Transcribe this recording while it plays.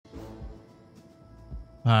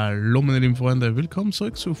Hallo meine lieben Freunde, willkommen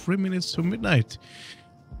zurück zu 3 Minutes to Midnight.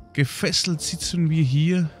 Gefesselt sitzen wir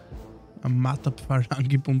hier am Marterpfahl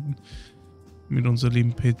angebunden mit unserer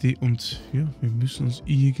lieben Betty und ja, wir müssen uns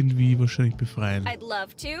irgendwie wahrscheinlich befreien. I'd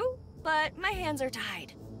love to, but my hands are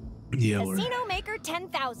tied. Jawohl. Casino Maker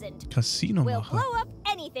 10,000. Casino We'll Macher. blow up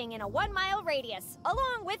anything in a 1-mile radius,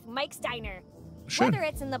 along with Mike's Diner. Schön. Whether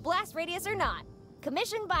it's in the blast radius or not.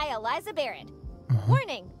 Commissioned by Eliza Barrett. Aha.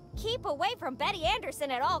 Warning, keep away from Betty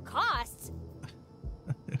Anderson at all costs.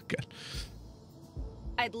 Geil.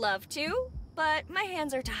 I'd love to, but my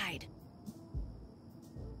hands are tied.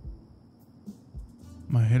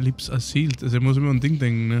 My lips are sealed. Also ich muss immer an ein Ding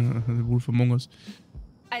denken, ne? The Wolf Among Us.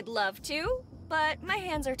 I'd love to, but my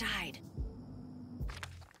hands are tied.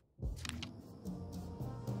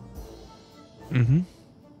 Mhm.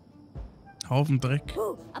 Haufen Dreck.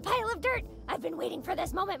 Ooh, a pile of dirt! I've been waiting for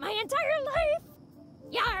this moment my entire life!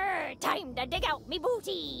 Yar! Time to dig out me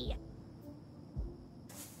booty!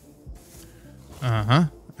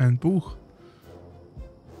 Aha, ein Buch.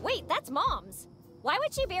 Wait, that's Mom's. Why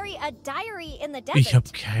would she bury a diary in the desert? Ich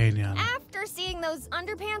hab keine Ahnung. After seeing those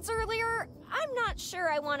underpants earlier, I'm not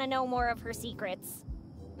sure I want to know more of her secrets.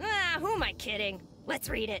 Ah, who am I kidding? Let's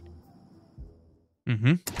read it.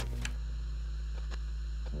 Mhm.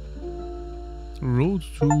 Road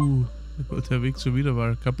to... Der Weg zur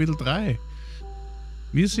Wiederwahl. Kapitel 3.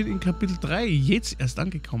 Wir sind in Kapitel 3 jetzt erst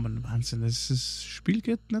angekommen. Wahnsinn. Das Spiel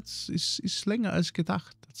geht nicht, ist länger als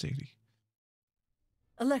gedacht, tatsächlich.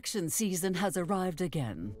 Election season has arrived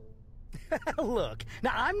again. Look,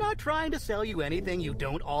 now I'm not trying to sell you anything you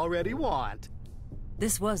don't already want.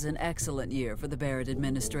 This was an excellent year for the Barrett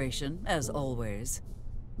administration, as always.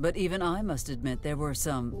 But even I must admit there were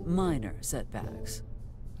some minor setbacks.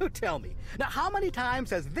 Tell me, now how many times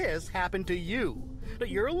has this happened to you? That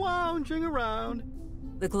you're lounging around.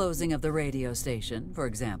 The closing of the radio station, for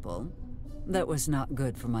example. That was not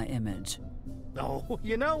good for my image. Oh,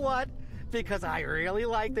 you know what? Because I really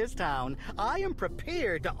like this town, I am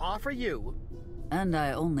prepared to offer you. And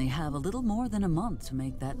I only have a little more than a month to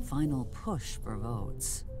make that final push for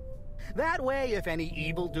votes. That way, if any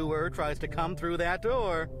evildoer tries to come through that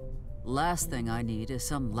door... Last thing I need is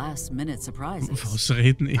some last-minute surprises. Was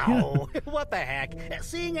reden ihr? Oh, what the heck?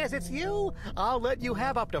 Seeing as it's you, I'll let you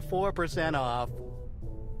have up to 4% off.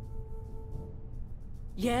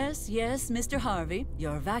 Yes, yes, Mr. Harvey.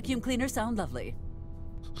 Your vacuum cleaners sound lovely.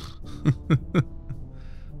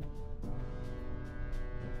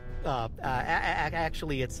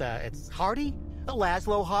 Actually, it's Hardy?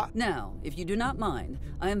 Laszlo Hart. Now, if you do not mind,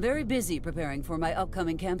 I am very busy preparing for my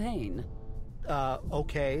upcoming campaign.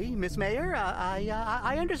 Okay, Miss Mayor,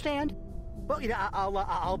 I understand. Well, you know,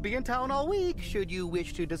 I'll be in town all week, should you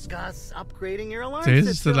wish to discuss upgrading your alarm Das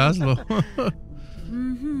ist der system. Laszlo.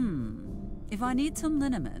 If I need some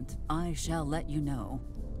liniment, I shall let you know.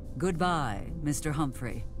 Goodbye, Mr.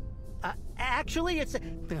 Humphrey. Actually, it's...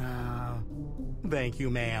 thank you,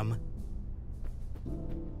 ma'am.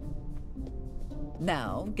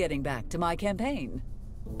 Now, getting back to my campaign.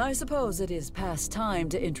 I suppose it is past time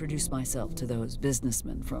to introduce myself to those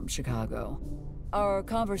businessmen from Chicago. Our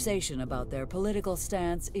conversation about their political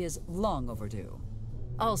stance is long overdue.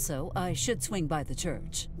 Also, I should swing by the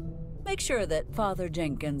church. Make sure that Father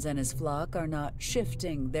Jenkins and his flock are not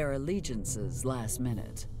shifting their allegiances last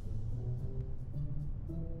minute.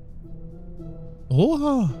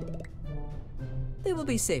 Oha. They will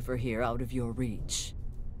be safer here out of your reach.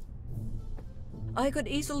 I could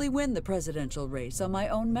easily win the presidential race on my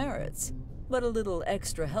own merits, but a little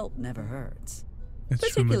extra help never hurts.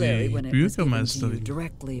 Jetzt schon mal Particularly die when it was given to you Bürgermeisterin.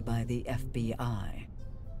 directly by the FBI.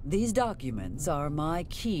 These documents are my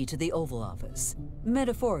key to the Oval Office,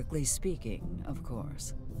 metaphorically speaking, of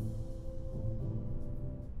course.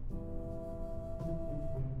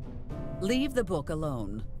 Leave the book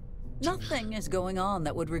alone. Nothing is going on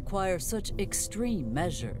that would require such extreme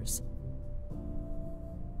measures.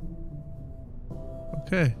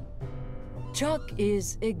 Okay. Chuck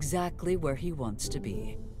is exactly where he wants to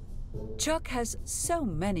be. Chuck has so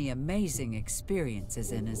many amazing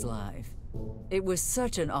experiences in his life. It was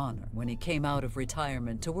such an honor when he came out of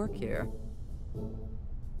retirement to work here.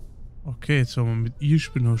 Okay, jetzt haben wir mit ihr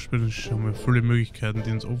spielen schon mal viele Möglichkeiten,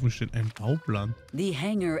 die uns offen stehen. Ein Bauplan. The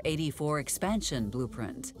Hangar 84 expansion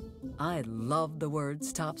blueprint. I love the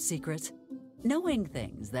words top secret. Knowing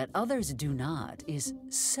things that others do not is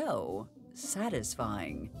so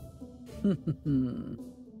satisfying.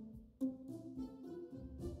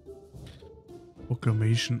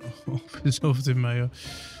 Proclamation Office of the Mayor.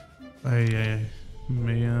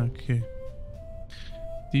 Mayor, okay.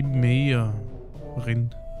 Die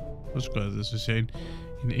Mayorin. Was klar, das ist ja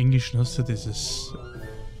in Englischen hast du dieses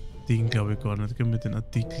Ding glaube ich gar nicht, gell? Mit den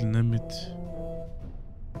Artikeln, ne? Mit.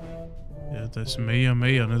 Ja, da ist Mayor,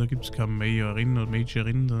 ne? Da gibt es keine Majorin oder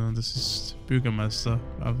Majorin, sondern das ist Bürgermeister.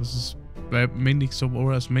 Aber es ist männlich,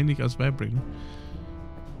 sowohl als männlich als weiblich, ne?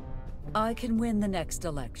 I can win the next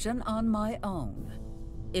election on my own.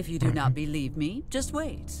 If you do not believe me, just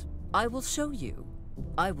wait. I will show you.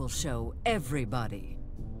 I will show everybody.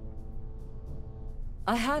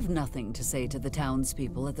 I have nothing to say to the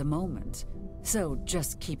townspeople at the moment, so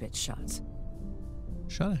just keep it shut.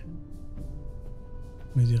 Schade.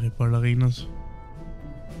 Mit ihren Ballerinas.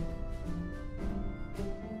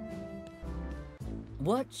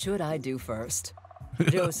 What should I do first?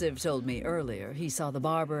 Joseph told me earlier he saw the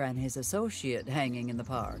barber and his associate hanging in the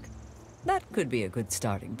park. That could be a good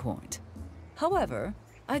starting point. However,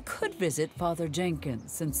 I could visit Father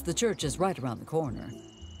Jenkins since the church is right around the corner.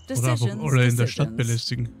 Oder einfach alle in der Stadt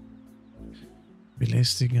belästigen.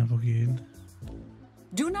 Belästigen einfach jeden.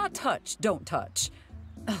 Do not touch, don't touch.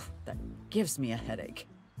 Oh, that gives me a headache.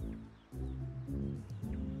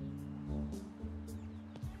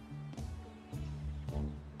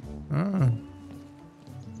 Ah.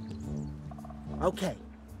 Okay,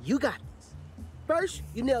 you got this. First,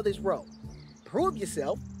 you nail this role. Prove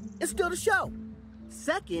yourself. It's still the show.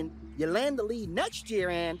 Second, you land the lead next year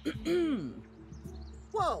and...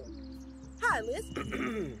 Whoa. Hi,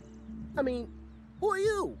 Liz. I mean, who are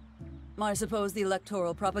you? I suppose the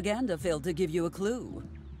electoral propaganda failed to give you a clue.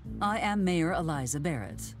 I am Mayor Eliza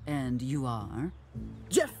Barrett, and you are?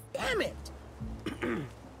 Jeff, damn it!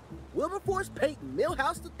 Wilberforce Peyton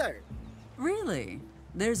Millhouse III. Really?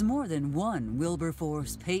 There's more than one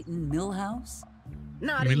Wilberforce Peyton Millhouse?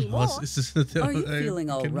 Not anymore. Are you feeling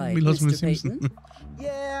all right, Milhouse Mr. Peyton?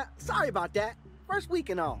 Yeah, sorry about that. First week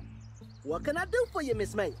and all. What can I do for you,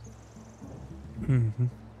 Miss May?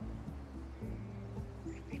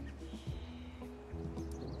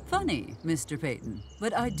 Funny, Mr. Peyton,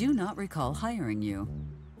 but I do not recall hiring you.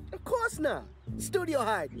 Of course not. Studio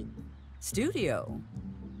hired me. Studio?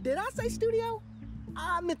 Did I say studio?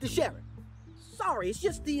 I meant the sheriff. Sorry, it's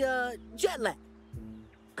just the, jet lag.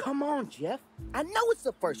 Come on, Jeff. I know it's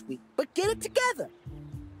the first week, but get it together.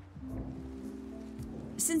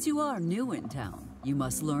 Since you are new in town, you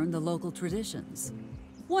must learn the local traditions.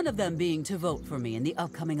 One of them being to vote for me in the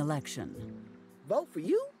upcoming election. Vote for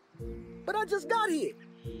you? But I just got here.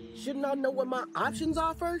 Shouldn't I know what my options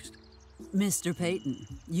are first? Mr. Peyton,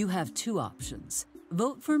 you have two options.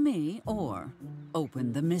 Vote for me or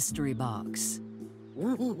open the mystery box.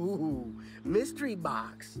 Ooh, mystery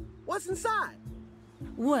box. What's inside?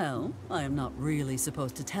 Well, I am not really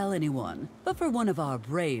supposed to tell anyone, but for one of our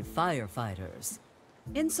brave firefighters.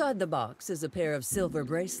 Inside the box is a pair of silver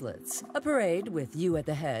bracelets, a parade with you at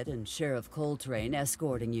the head and Sheriff Coltrane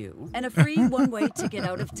escorting you, and a free one-way ticket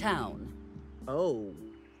out of town. Oh.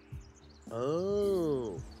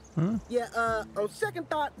 Oh. Huh? Yeah, on second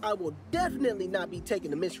thought, I will definitely not be taking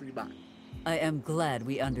the mystery box. I am glad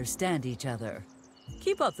we understand each other.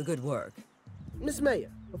 Keep up the good work. Miss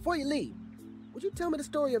Mayor, before you leave, would you tell me the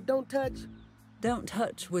story of Don't Touch? Don't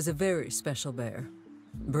Touch was a very special bear.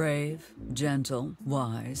 Brave, gentle,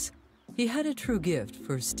 wise. He had a true gift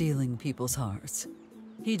for stealing people's hearts.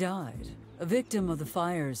 He died, a victim of the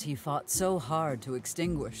fires he fought so hard to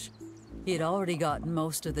extinguish. He had already gotten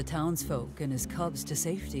most of the townsfolk and his cubs to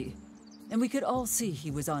safety, and we could all see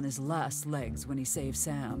he was on his last legs when he saved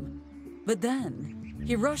Sam. But then,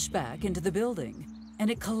 he rushed back into the building,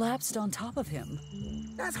 and it collapsed on top of him.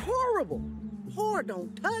 That's horrible. Poor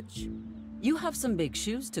Don't Touch. You have some big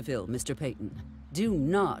shoes to fill, Mr. Peyton. Do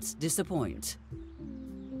not disappoint.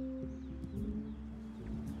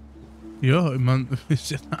 Ja, ich meine,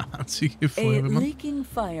 ist ja der einzige A Feuerwehrmann. leaking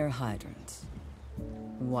fire hydrant.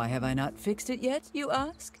 Why have I not fixed it yet, you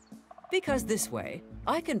ask? Because this way,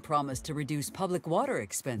 I can promise to reduce public water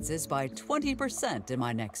expenses by 20% in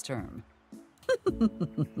my next term.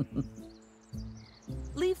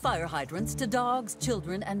 Leave fire hydrants to dogs,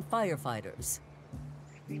 children, and firefighters.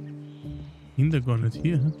 Kinder gar nicht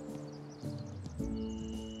hier. Hä?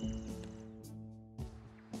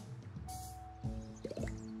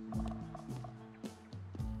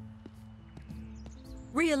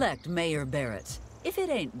 Re-elect Mayor Barrett. If it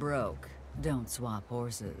ain't broke, don't swap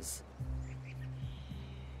horses.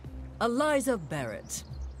 Eliza Barrett.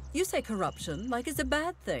 You say corruption like it's a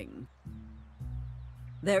bad thing.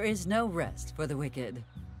 There is no rest for the wicked.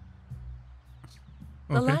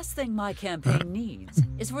 The Okay. last thing my campaign needs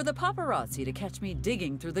is for the paparazzi to catch me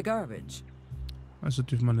digging through the garbage. Also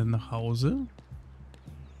dürfen wir nicht nach Hause.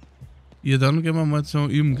 Ja, dann gehen wir mal zu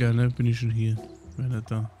ihm gerne. Bin ich schon hier. Wenn er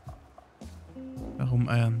da. Darum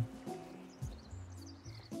eiern.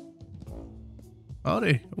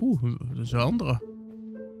 Howdy. Das ist ein anderer.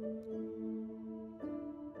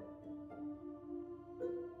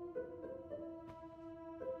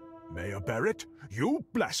 Mayor Barrett, you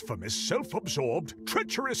blasphemous, self-absorbed,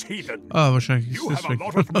 treacherous heathen. Wahrscheinlich ist You have a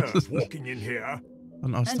lot of nerve walking in here.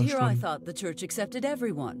 Ein And here I Austauschstudent. thought the church accepted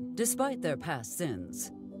everyone, despite their past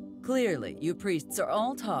sins. Clearly, you priests are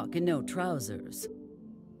all talk and no trousers.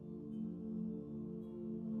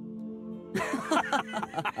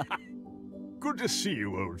 Good to see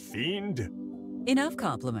you, old fiend. Enough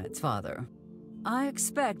compliments, Father. I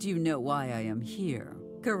expect you know why I am here,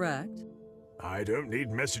 correct? I don't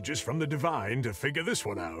need messages from the divine to figure this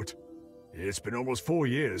one out. It's been almost 4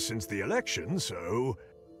 years since the election, so...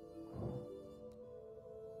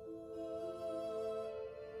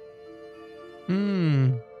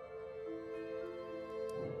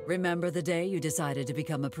 Remember the day you decided to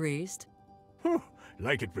become a priest?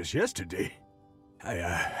 Like it was yesterday.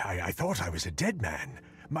 I thought I was a dead man.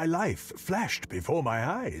 My life flashed before my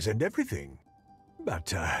eyes and everything.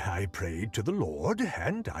 But I prayed to the Lord,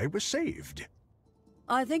 and I was saved.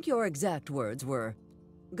 I think your exact words were,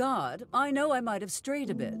 God, I know I might have strayed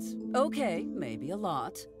a bit. Okay, maybe a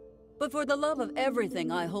lot. But for the love of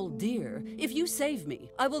everything I hold dear, if you save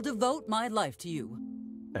me, I will devote my life to you.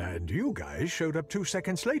 And you guys showed up 2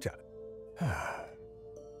 seconds later.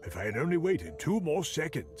 If I had only waited 2 more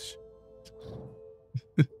seconds.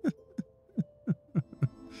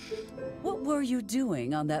 What were you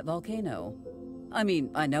doing on that volcano? I mean,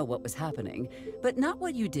 I know what was happening, but not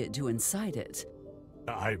what you did to incite it.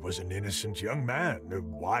 I was an innocent young man,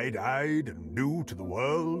 wide-eyed and new to the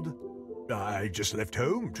world. I just left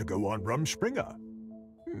home to go on Rumspringa.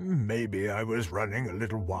 Maybe I was running a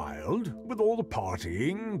little wild, with all the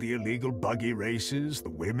partying, the illegal buggy races, the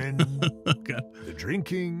women, Okay. the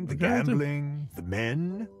drinking, the Okay. gambling, the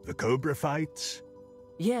men, the cobra fights.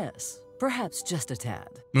 Yes, perhaps just a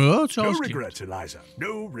tad. Ja, No Charles. regrets, Eliza.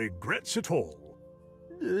 No regrets at all.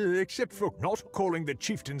 Except for not calling the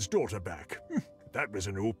chieftain's daughter back. That was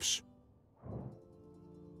an oops.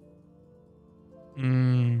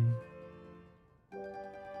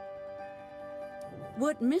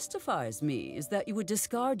 What mystifies me is that you would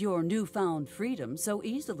discard your newfound freedom so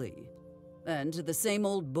easily. And to the same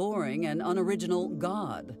old boring and unoriginal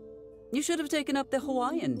God. You should have taken up the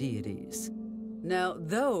Hawaiian deities. Now,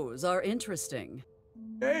 those are interesting.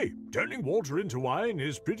 Hey, turning water into wine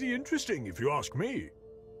is pretty interesting if you ask me.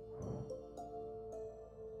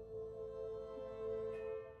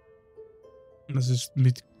 Das ist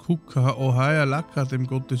mit Kuka-Ohaya-Laka, dem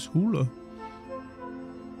Gott des Hula.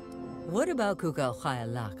 What about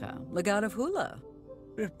Kukulkanilaka, the god of hula?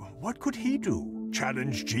 What could he do?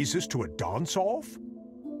 Challenge Jesus to a dance-off?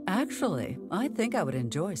 Actually, I think I would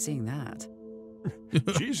enjoy seeing that.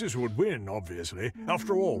 Jesus would win, obviously.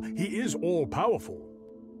 After all, he is all-powerful.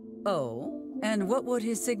 Oh, and what would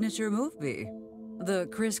his signature move be? The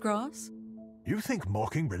crisscross? You think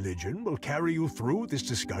mocking religion will carry you through this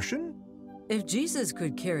discussion? If Jesus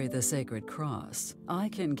could carry the sacred cross, I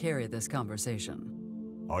can carry this conversation.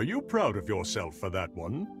 Are you proud of yourself for that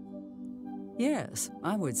one? Yes,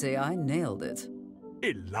 I would say I nailed it.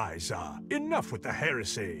 Eliza, enough with the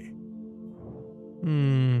heresy.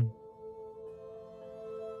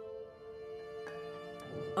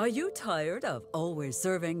 Are you tired of always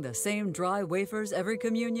serving the same dry wafers every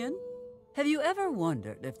communion? Have you ever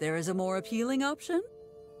wondered if there is a more appealing option?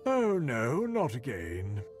 Oh no, not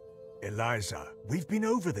again. Eliza, we've been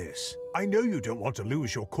over this. I know you don't want to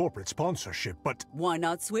lose your corporate sponsorship, but... Why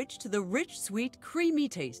not switch to the rich, sweet, creamy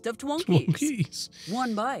taste of Twonkies? Twonkies.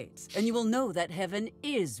 One bite, and you will know that heaven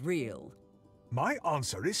is real. My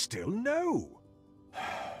answer is still no.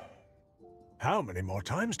 How many more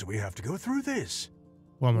times do we have to go through this?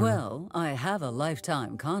 One more. Well, I have a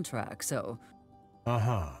lifetime contract, so...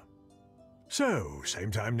 Uh-huh. So, same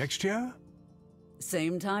time next year?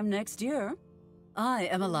 Same time next year. I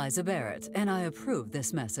am Eliza Barrett, and I approve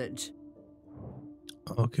this message.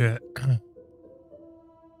 Okay.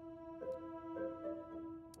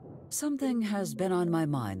 Something has been on my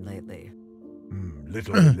mind lately.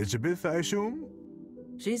 Little Elizabeth, I assume?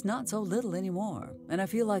 She's not so little anymore, and I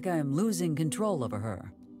feel like I am losing control over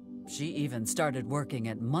her. She even started working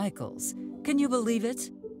at Michael's. Can you believe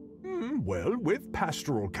it? Well, with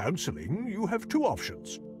pastoral counseling, you have 2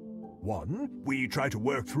 options. 1, we try to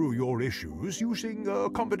work through your issues using a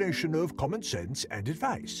combination of common sense and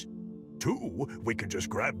advice. 2, we can just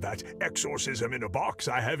grab that exorcism in a box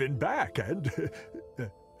I have in back and...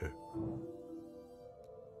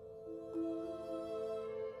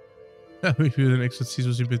 Ja, ich will den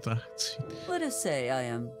Exorzismus in Betracht ziehen. Let us say I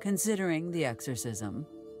am considering the exorcism.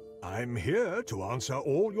 I'm here to answer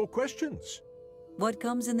all your questions. What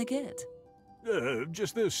comes in the kit?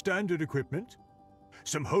 Just the standard equipment.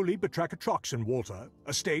 Some holy batrachotroxin water,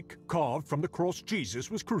 a stake carved from the cross Jesus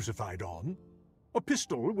was crucified on, a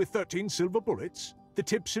pistol with 13 silver bullets, the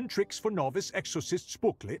tips and tricks for novice exorcists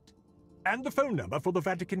booklet, and the phone number for the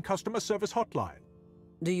Vatican customer service hotline.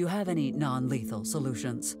 Do you have any non-lethal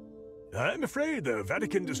solutions? I'm afraid the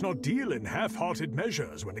Vatican does not deal in half-hearted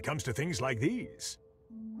measures when it comes to things like these.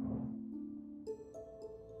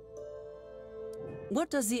 What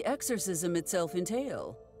does the exorcism itself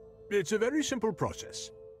entail? It's a very simple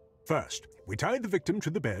process. First, we tie the victim to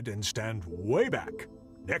the bed and stand way back.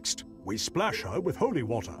 Next, we splash her with holy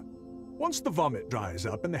water. Once the vomit dries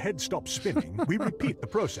up and the head stops spinning, we repeat the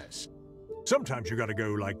process. Sometimes you gotta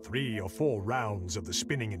go like 3 or 4 rounds of the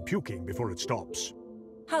spinning and puking before it stops.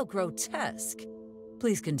 How grotesque.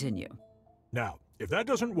 Please continue. Now, if that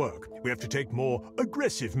doesn't work, we have to take more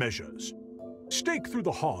aggressive measures. Stake through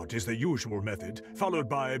the heart is the usual method, followed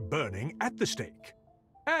by burning at the stake.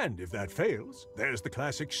 And if that fails, there's the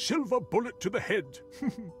classic silver bullet to the head.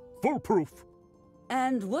 Foolproof.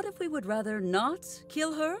 And what if we would rather not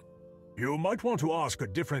kill her? You might want to ask a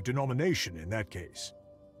different denomination in that case.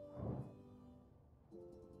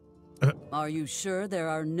 Are you sure there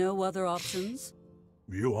are no other options?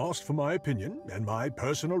 You asked for my opinion, and my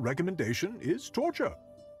personal recommendation is torture.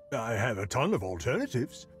 I have a ton of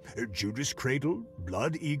alternatives. Judas Cradle,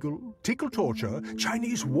 Blood Eagle, Tickle Torture,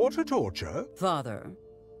 Chinese Water Torture. Father,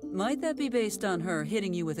 might that be based on her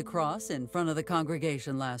hitting you with a cross in front of the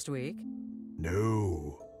congregation last week?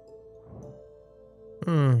 No.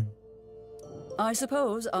 I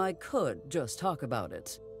suppose I could just talk about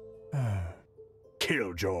it.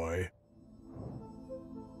 Killjoy.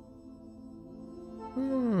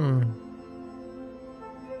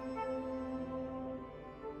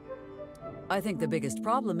 I think the biggest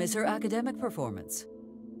problem is her academic performance.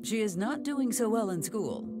 She is not doing so well in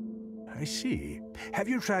school. I see. Have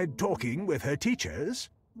you tried talking with her teachers?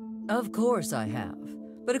 Of course I have.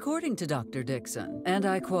 But according to Dr. Dixon, and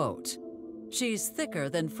I quote, "She's thicker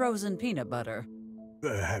than frozen peanut butter."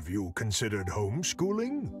 Have you considered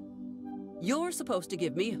homeschooling? You're supposed to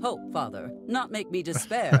give me hope, Father, not make me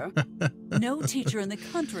despair. No teacher in the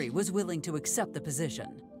country was willing to accept the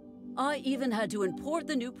position. I even had to import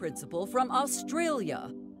the new principal from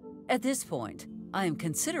Australia. At this point, I am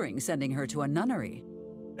considering sending her to a nunnery.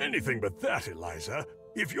 Anything but that, Eliza.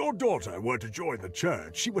 If your daughter were to join the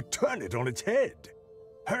church, she would turn it on its head.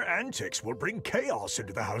 Her antics will bring chaos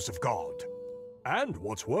into the house of God. And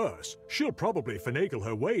what's worse, she'll probably finagle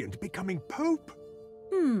her way into becoming Pope.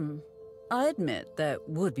 I admit that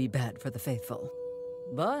would be bad for the faithful.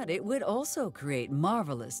 But it would also create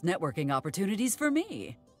marvelous networking opportunities for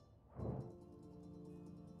me.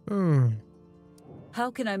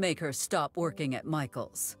 How can I make her stop working at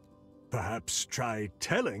Michael's? Perhaps try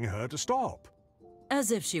telling her to stop.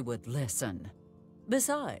 As if she would listen.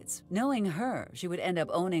 Besides, knowing her, she would end up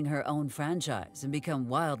owning her own franchise and become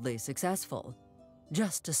wildly successful.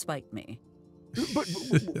 Just to spite me. But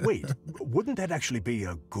wait, wouldn't that actually be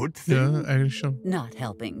a good thing? Ja, eigentlich schon. Not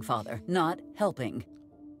helping, Father. Not helping.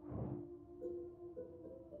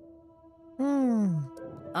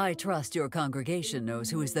 I trust your congregation knows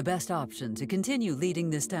who is the best option to continue leading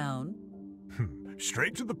this town.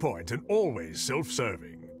 Straight to the point and always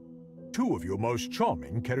self-serving. 2 of your most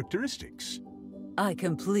charming characteristics. I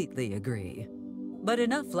completely agree. But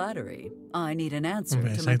enough flattery. I need an answer Wer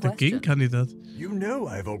to ist my halt der question. Gegenkandidat? You know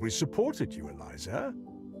I've always supported you, Eliza.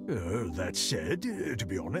 That said, to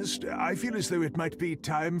be honest, I feel as though it might be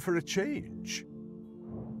time for a change.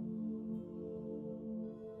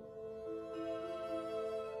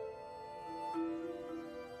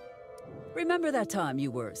 Remember that time you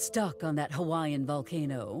were stuck on that Hawaiian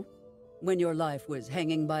volcano? When your life was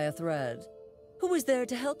hanging by a thread? Who was there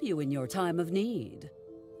to help you in your time of need?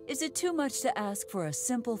 Is it too much to ask for a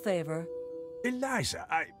simple favor? Eliza,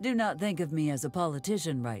 Do not think of me as a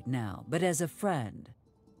politician right now, but as a friend.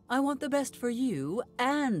 I want the best for you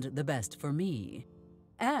and the best for me.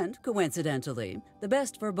 And, coincidentally, the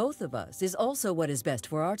best for both of us is also what is best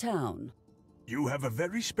for our town. You have a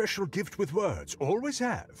very special gift with words, always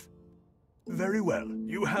have. Very well,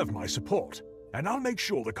 you have my support, and I'll make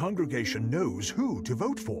sure the congregation knows who to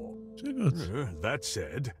vote for. Sehr gut. That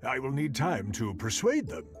said, I will need time to persuade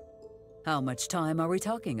them. How much time are we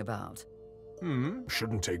talking about?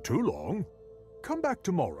 Shouldn't take too long. Come back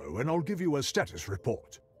tomorrow and I'll give you a status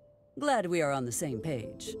report. Glad we are on the same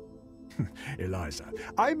page. Eliza,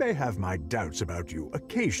 I may have my doubts about you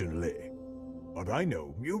occasionally, but I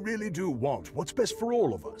know you really do want what's best for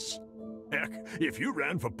all of us. Heck, if you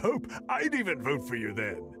ran for Pope, I'd even vote for you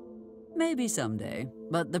then. Maybe someday,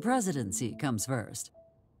 but the presidency comes first.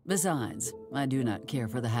 Besides, I do not care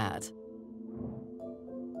for the hat.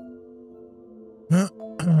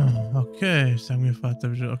 Okay, sagen wir Vater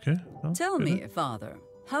wieder. Okay. So, Tell bitte. me, Father,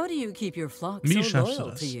 how do you keep your flock Wie so schaffst du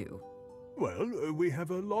loyal to das? you? Well, we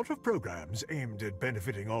have a lot of programs aimed at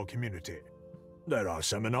benefiting our community. There are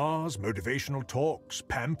seminars, motivational talks,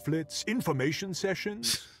 pamphlets, information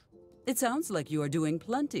sessions. It sounds like you are doing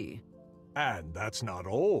plenty. And that's not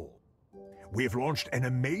all. We've launched an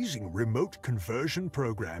amazing remote conversion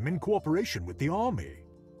program in cooperation with the army.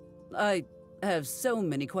 I have so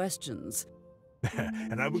many questions.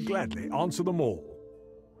 And I would gladly answer them all.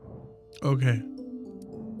 Okay.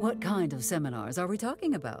 What kind of seminars are we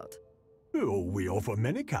talking about? Oh, we offer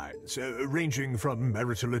many kinds, ranging from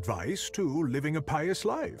marital advice to living a pious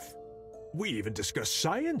life. We even discuss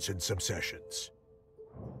science in some sessions.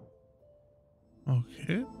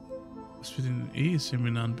 Okay. Das wird in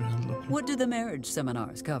Eheseminaren behandelt. Okay. What do the marriage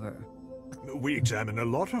seminars cover? We examine a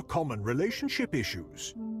lot of common relationship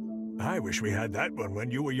issues. I wish we had that one when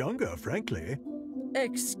you were younger, frankly.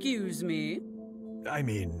 Excuse me? I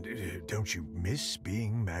mean, don't you miss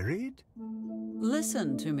being married?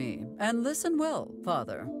 Listen to me, and listen well,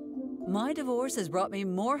 Father. My divorce has brought me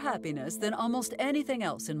more happiness than almost anything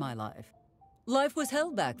else in my life. Life was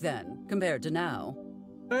hell back then, compared to now.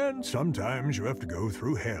 And sometimes you have to go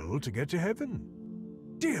through hell to get to heaven.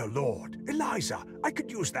 Dear Lord, Eliza, I could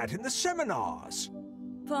use that in the seminars.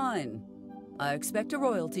 Fine. I expect a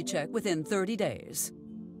royalty check within 30 days.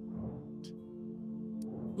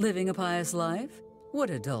 Living a pious life? What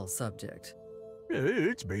a dull subject.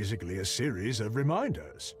 It's basically a series of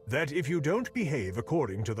reminders that if you don't behave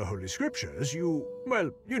according to the Holy Scriptures, you,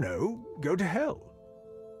 well, you know, go to hell.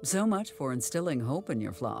 So much for instilling hope in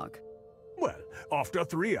your flock. Well, after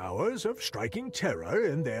 3 hours of striking terror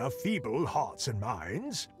in their feeble hearts and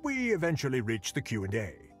minds, we eventually reach the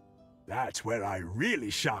Q&A. That's where I really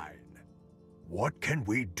shine. What can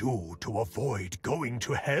we do to avoid going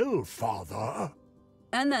to hell, Father?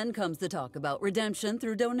 And then comes the talk about redemption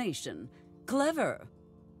through donation. Clever.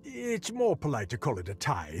 It's more polite to call it a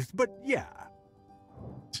tithe, but yeah.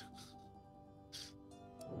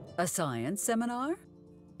 A science seminar?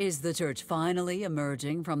 Is the church finally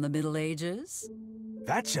emerging from the Middle Ages?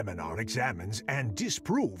 That seminar examines and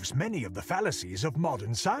disproves many of the fallacies of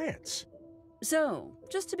modern science. So,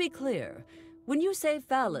 just to be clear, when you say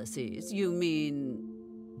fallacies, you mean...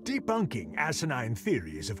 Debunking asinine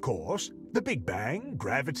theories, of course. The Big Bang,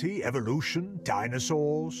 gravity, evolution,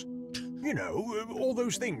 dinosaurs. You know, all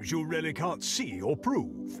those things you really can't see or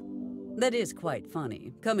prove. That is quite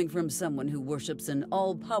funny, coming from someone who worships an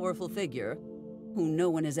all-powerful figure who no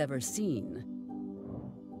one has ever seen.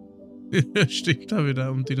 Steht da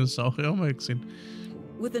wieder Dinosaurier auch mal gesehen.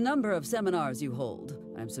 With the number of seminars you hold,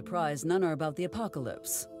 I'm surprised none are about the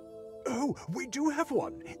apocalypse. Oh, we do have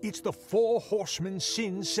one. It's the Four Horsemen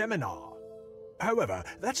Sin Seminar. However,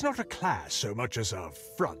 that's not a class so much as a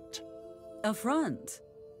front. A front?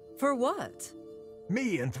 For what?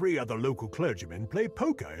 Me and 3 other local clergymen play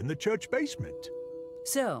poker in the church basement.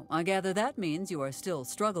 So, I gather that means you are still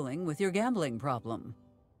struggling with your gambling problem.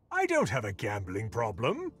 I don't have a gambling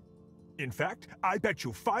problem. In fact, I bet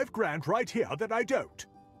you 5 grand right here that I don't.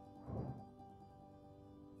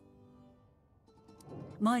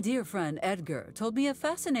 My dear friend Edgar told me a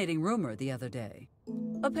fascinating rumor the other day.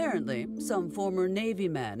 Apparently, some former Navy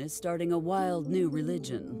man is starting a wild new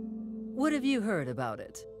religion. What have you heard about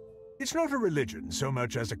it? It's not a religion so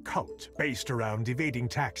much as a cult based around evading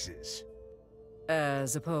taxes.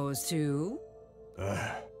 As opposed to?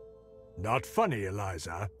 Not funny,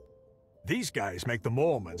 Eliza. These guys make the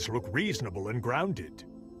Mormons look reasonable and grounded.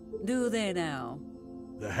 Do they now?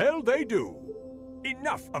 The hell they do.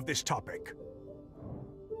 Enough of this topic.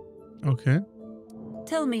 Okay.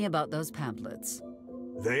 Tell me about those pamphlets.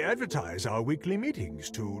 They advertise our weekly meetings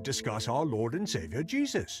to discuss our Lord and Savior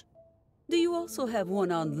Jesus. Do you also have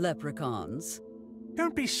one on leprechauns?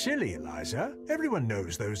 Don't be silly, Eliza. Everyone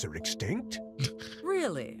knows those are extinct.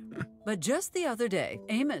 Really? But just the other day,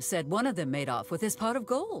 Amos said one of them made off with his pot of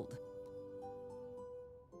gold.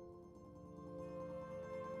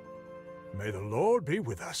 May the Lord be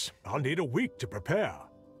with us. I'll need a week to prepare.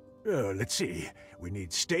 Let's see. We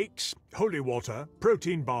need steaks, holy water,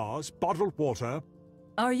 protein bars, bottled water.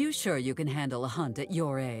 Are you sure you can handle a hunt at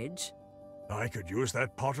your age? I could use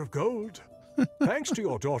that pot of gold. Thanks to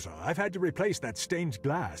your daughter, I've had to replace that stained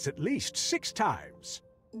glass at least 6 times.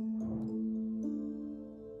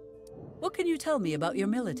 What can you tell me about your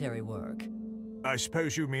military work? I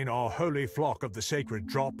suppose you mean our holy flock of the sacred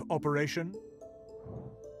drop operation?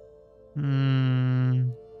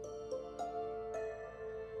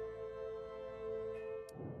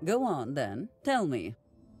 Go on, then. Tell me.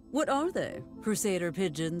 What are they? Crusader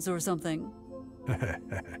pigeons or something?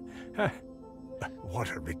 What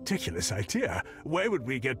a ridiculous idea. Where would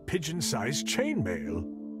we get pigeon-sized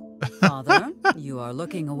chainmail? Father, you are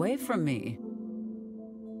looking away from me.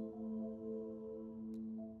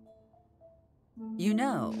 You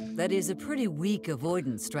know, that is a pretty weak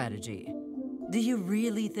avoidance strategy. Do you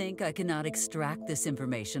really think I cannot extract this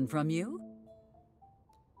information from you?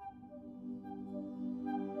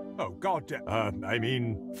 Oh, goddamn. I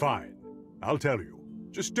mean, fine. I'll tell you.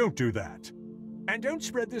 Just don't do that. And don't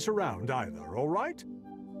spread this around either, all right?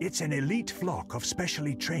 It's an elite flock of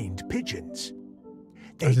specially trained pigeons.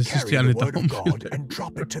 They carry the word of God and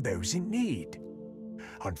drop it to those in need.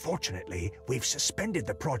 Unfortunately, we've suspended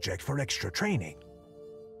the project for extra training.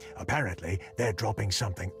 Apparently, they're dropping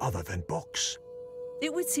something other than books.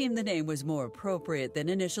 It would seem the name was more appropriate than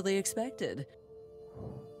initially expected.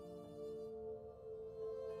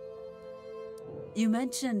 You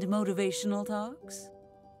mentioned motivational talks?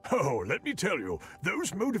 Oh, let me tell you,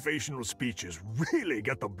 those motivational speeches really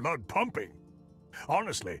get the blood pumping.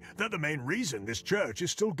 Honestly, they're the main reason this church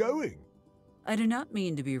is still going. I do not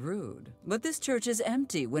mean to be rude, but this church is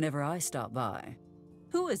empty whenever I stop by.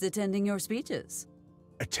 Who is attending your speeches?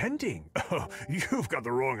 Attending? Oh, you've got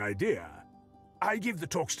the wrong idea. I give the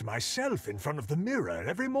talks to myself in front of the mirror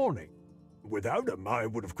every morning. Without them, I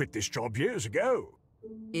would have quit this job years ago.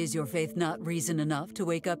 Is your faith not reason enough to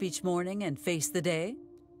wake up each morning and face the day?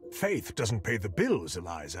 Faith doesn't pay the bills,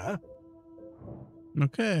 Eliza.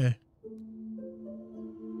 Okay.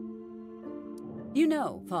 You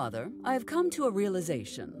know, Father, I have come to a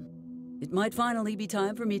realization. It might finally be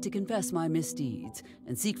time for me to confess my misdeeds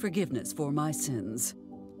and seek forgiveness for my sins.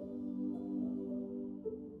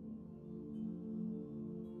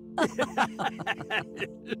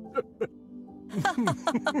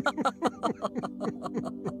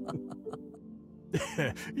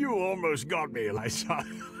 You almost got me, Eliza.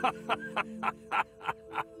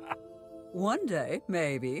 One day,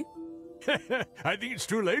 maybe. I think it's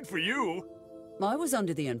too late for you. I was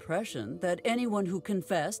under the impression that anyone who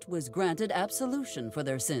confessed was granted absolution for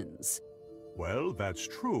their sins. Well, that's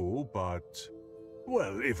true, but...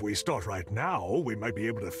 Well, if we start right now, we might be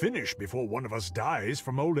able to finish before one of us dies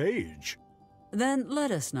from old age. Then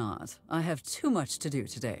let us not. I have too much to do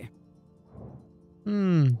today.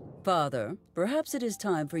 Father, perhaps it is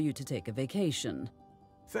time for you to take a vacation.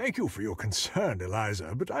 Thank you for your concern,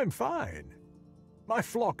 Eliza, but I'm fine. My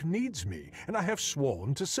flock needs me, and I have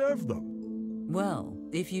sworn to serve them. Well,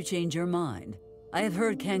 if you change your mind, I have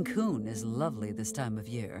heard Cancun is lovely this time of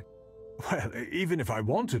year. Well, even if I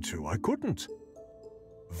wanted to, I couldn't.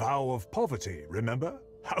 Vow of poverty, remember?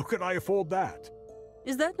 How could I afford that?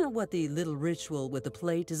 Is that not what the little ritual with the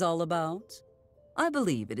plate is all about? I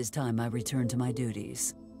believe it is time I return to my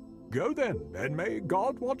duties. Go then, and may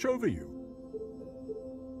God watch over you.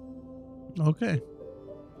 Okay.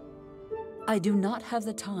 I do not have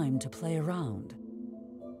the time to play around.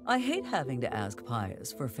 I hate having to ask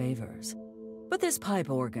Pius for favors, but this pipe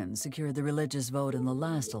organ secured the religious vote in the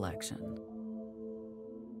last election.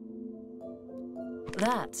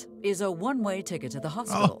 That is a one-way ticket to the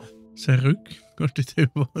hospital. Zurück. Gott, det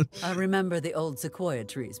var... I remember the old sequoia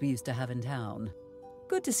trees we used to have in town.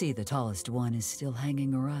 Good to see the tallest one is still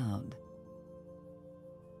hanging around.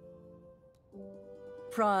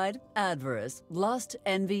 Pride, avarice, lust,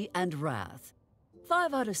 envy, and wrath.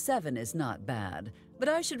 5 out of 7 is not bad, but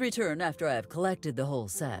I should return after I have collected the whole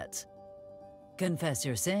set. Confess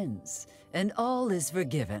your sins, and all is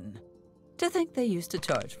forgiven. To think they used to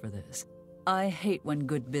charge for this. I hate when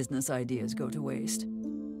good business ideas go to waste.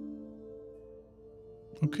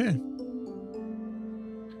 Okay.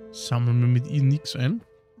 Sammeln wir mit ihr nichts ein?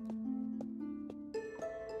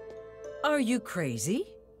 Are you crazy?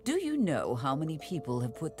 Do you know how many people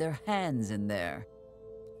have put their hands in there?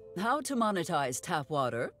 How to monetize tap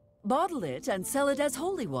water, bottle it, and sell it as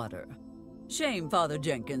holy water. Shame Father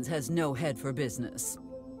Jenkins has no head for business.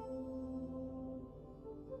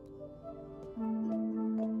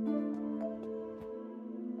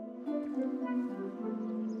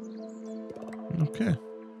 Okay.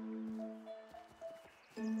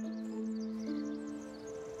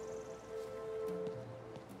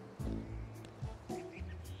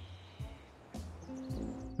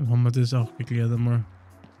 Dann haben wir das auch geklärt einmal.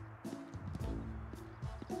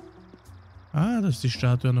 Ah, das ist die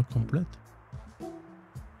Statue noch komplett.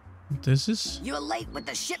 Und das ist... You're late with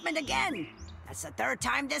the shipment again. That's the 3rd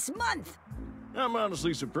time this month. I'm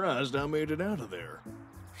honestly surprised I made it out of there.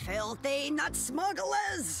 Filthy nut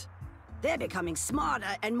smugglers. They're becoming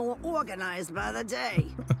smarter and more organized by the day.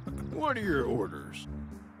 What are your orders?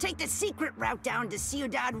 Take the secret route down to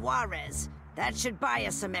Ciudad Juarez. That should buy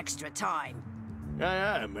us some extra time. Aye,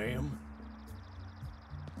 aye, ma'am.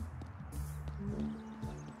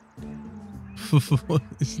 Was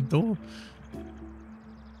ist denn da?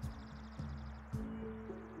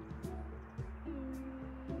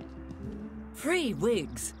 Free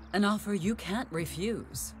wigs, an offer you can't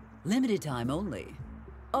refuse. Limited time only.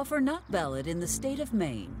 Offer not valid in the state of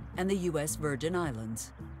Maine and the U.S. Virgin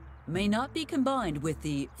Islands. May not be combined with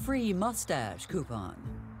the free mustache coupon.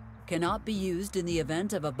 Cannot be used in the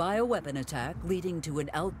event of a bioweapon attack leading to an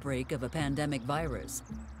outbreak of a pandemic virus.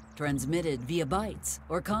 Transmitted via bites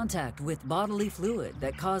or contact with bodily fluid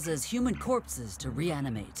that causes human corpses to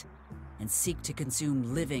reanimate and seek to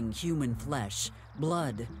consume living human flesh,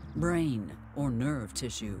 blood, brain, or nerve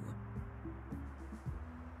tissue.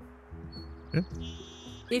 Okay.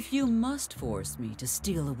 If you must force me to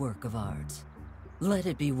steal a work of art, let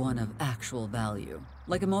it be one of actual value,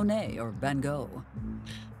 like a Monet or Van Gogh.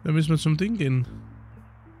 Da müssen wir zum Ding gehen.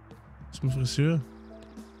 Zum Friseur.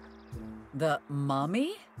 The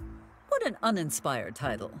Mommy? What an uninspired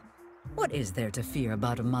title. What is there to fear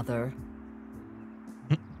about a mother?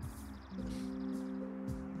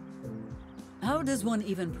 How does one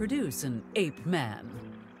even produce an ape man?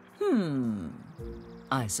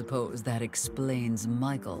 I suppose that explains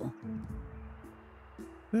Michael.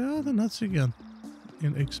 Ja, den hat sie gern.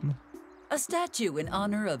 In X-Men. A statue in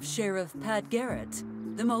honor of Sheriff Pat Garrett,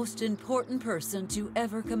 the most important person to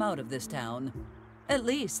ever come out of this town. At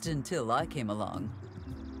least until I came along.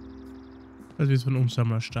 Das wird von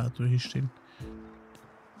Umsammlerstatue hier stehen.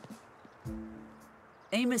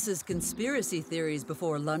 Amos's conspiracy theories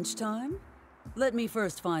before lunchtime? Let me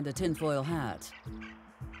first find a tinfoil hat.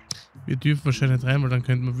 Wir dürfen wahrscheinlich rein, weil dann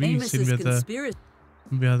könnten wir wirklich sehen,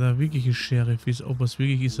 wer der wirkliche Sheriff ist. Ob es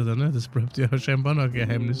wirklich ist oder nicht, das bleibt ja scheinbar noch ein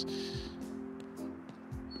Geheimnis.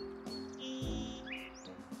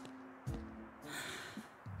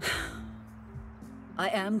 I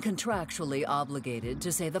am contractually obligated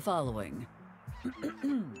to say the following.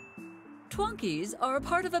 Twonkies are a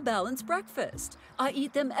part of a balanced breakfast. I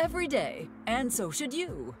eat them every day, and so should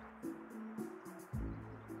you.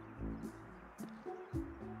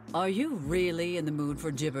 Are you really in the mood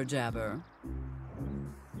for jibber-jabber?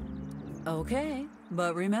 Okay,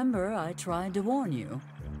 but remember, I tried to warn you.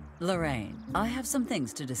 Lorraine, I have some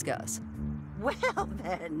things to discuss. Well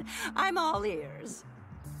then, I'm all ears.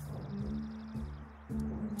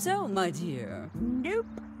 So, my dear, Nope.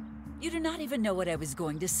 you do not even know what I was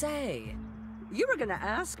going to say. You were gonna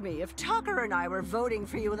ask me if Tucker and I were voting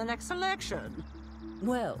for you in the next election.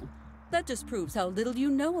 Well, that just proves how little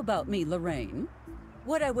you know about me, Lorraine.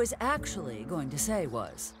 What I was actually going to say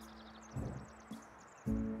was...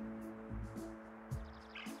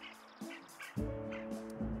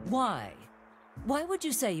 Why? Why would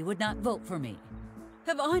you say you would not vote for me?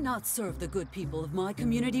 Have I not served the good people of my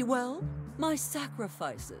community well? My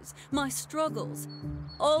sacrifices, my struggles,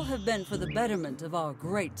 all have been for the betterment of our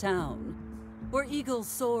great town, where eagles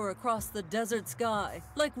soar across the desert sky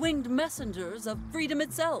like winged messengers of freedom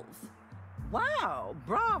itself. Wow,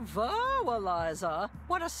 bravo, Eliza.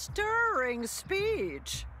 What a stirring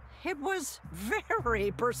speech. It was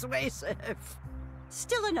very persuasive.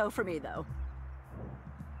 Still a no for me, though.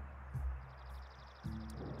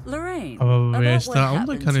 Lorraine, Aber wer about ist what der andere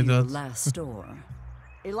happened to your Kandidat? last store.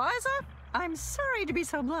 Eliza, I'm sorry to be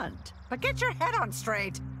so blunt, but get your head on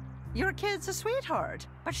straight. Your kid's a sweetheart,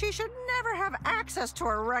 but she should never have access to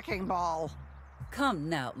a wrecking ball. Come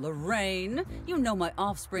now, Lorraine. You know my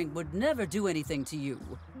offspring would never do anything to you.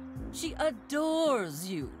 She adores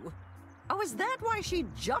you. Oh, is that why she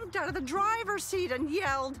jumped out of the driver's seat and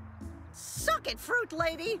yelled, "Suck it, fruit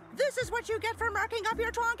lady! This is what you get for marking up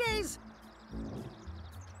your Twonkies!"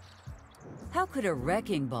 How could a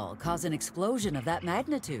wrecking ball cause an explosion of that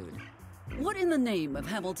magnitude? What in the name of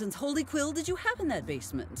Hamilton's Holy Quill did you have in that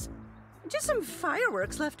basement? Just some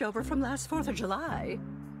fireworks left over from last 4th of July.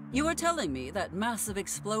 You are telling me that massive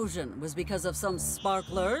explosion was because of some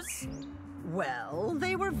sparklers? Well,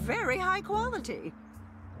 they were very high quality.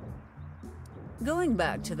 Going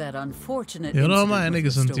back to that unfortunate Ja, da haben wir incident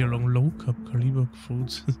einiges with an the die store.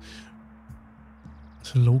 Low-Carb-Kaliber-Fruits.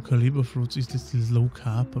 Also Low-Caliber-Fruits ist das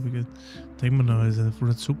Low-Carb, aber ich denke mir noch, ist ja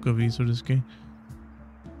voller Zucker, wie soll das gehen?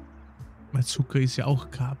 Weil Zucker ist ja auch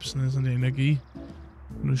Carbs, ne? Das ist eine Energie.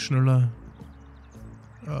 Nur schneller,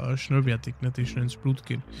 schnellwertig, ne? Die schnell ins Blut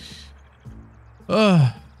gehen.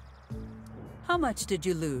 Ah. How much did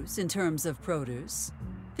you lose in terms of produce?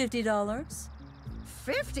 $50?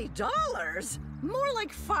 $50? More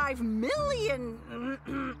like 5 million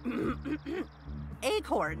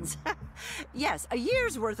acorns. Yes, a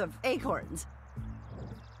year's worth of acorns.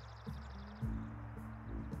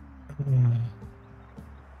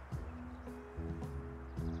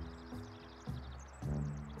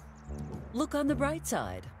 Look on the bright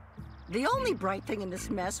side. The only bright thing in this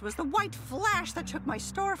mess was the white flash that took my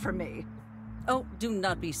store from me. Oh, do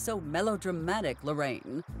not be so melodramatic,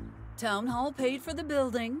 Lorraine. Town Hall paid for the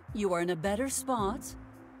building. You are in a better spot.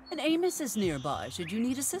 And Amos is nearby should you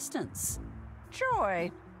need assistance.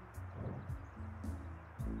 Joy.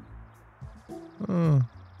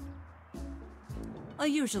 I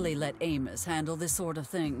usually let Amos handle this sort of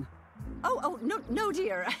thing. Oh, no,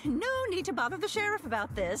 dear. No need to bother the sheriff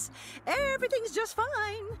about this. Everything's just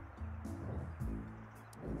fine.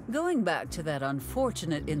 Going back to that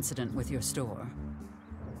unfortunate incident with your store.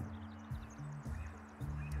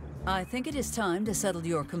 I think it is time to settle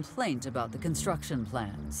your complaint about the construction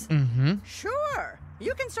plans. Sure.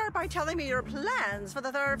 You can start by telling me your plans for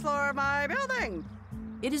the 3rd floor of my building.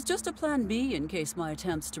 It is just a plan B in case my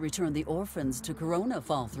attempts to return the orphans to Corona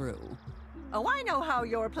fall through. Oh, I know how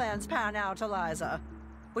your plans pan out, Eliza.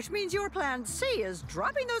 Which means your plan C is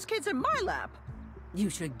dropping those kids in my lap. You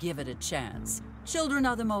should give it a chance. Children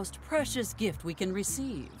are the most precious gift we can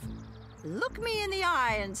receive. Look me in the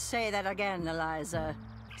eye and say that again, Eliza.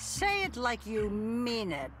 Say it like you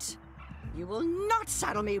mean it. You will not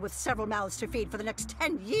saddle me with several mouths to feed for the next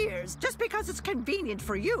 10 years just because it's convenient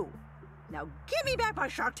for you. Now give me back my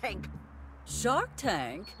Shark Tank. Shark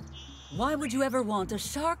Tank? Why would you ever want a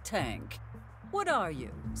Shark Tank? What are you,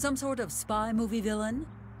 some sort of spy movie villain?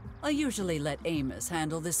 I usually let Amos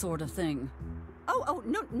handle this sort of thing. Oh,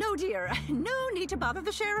 no, dear. No need to bother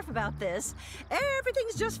the sheriff about this.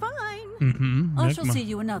 Everything's just fine. I shall see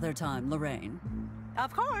you another time, Lorraine.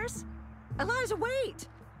 Of course. Eliza, wait.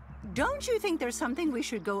 Don't you think there's something we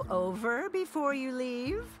should go over before you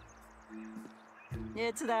leave?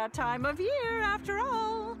 It's that time of year, after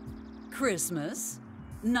all. Christmas?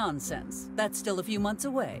 Nonsense. That's still a few months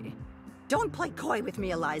away. Don't play coy with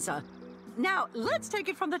me, Eliza. Now, let's take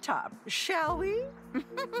it from the top, shall we?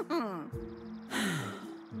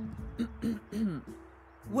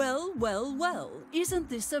 Well, isn't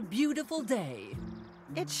this a beautiful day?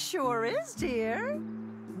 It sure is, dear.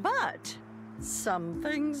 But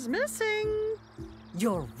something's missing.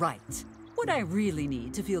 You're right. What I really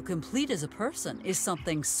need to feel complete as a person is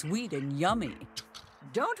something sweet and yummy.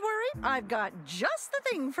 Don't worry, I've got just the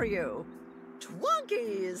thing for you.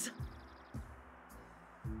 Twonkies!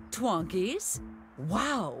 Twonkies?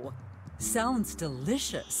 Wow! Sounds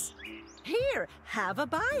delicious. Here, have a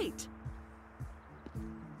bite.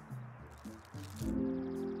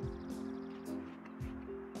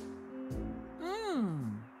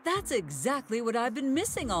 That's exactly what I've been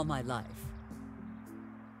missing all my life.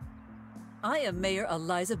 I am Mayor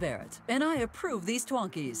Eliza Barrett, and I approve these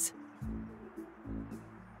Twonkies.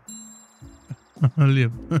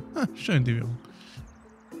 Lieb. Schön, die Werbung.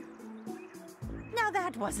 Now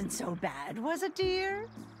that wasn't so bad, was it, dear?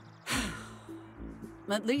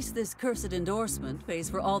 At least this cursed endorsement pays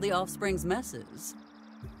for all the offspring's messes.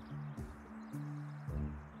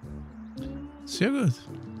 Sehr gut.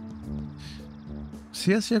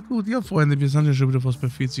 Sehr, sehr gut. Ja, Freunde, wir sind ja schon wieder fast bei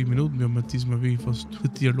 40 Minuten. Wir haben ja diesmal wirklich fast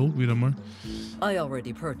Dialog wieder mal. I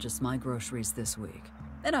already purchased my groceries this week,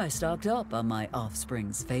 and I stocked up on my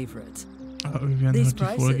offspring's favorite. Wir werden These halt die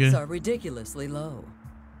prices Folge... are ridiculously low.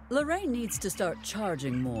 Lorraine needs to start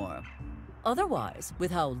charging more. Otherwise,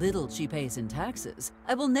 with how little she pays in taxes,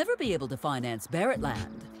 I will never be able to finance Barrett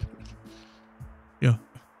Land. Ja,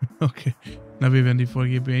 okay. Na, wir werden die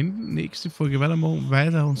Folge beenden. Nächste Folge weitermachen,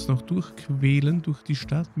 weiter uns noch durchquälen durch die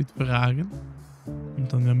Stadt mit Fragen.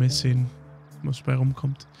 Und dann werden wir sehen, was bei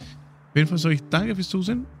rumkommt. Auf jeden Fall sage ich danke fürs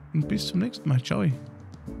Zusehen und bis zum nächsten Mal. Ciao.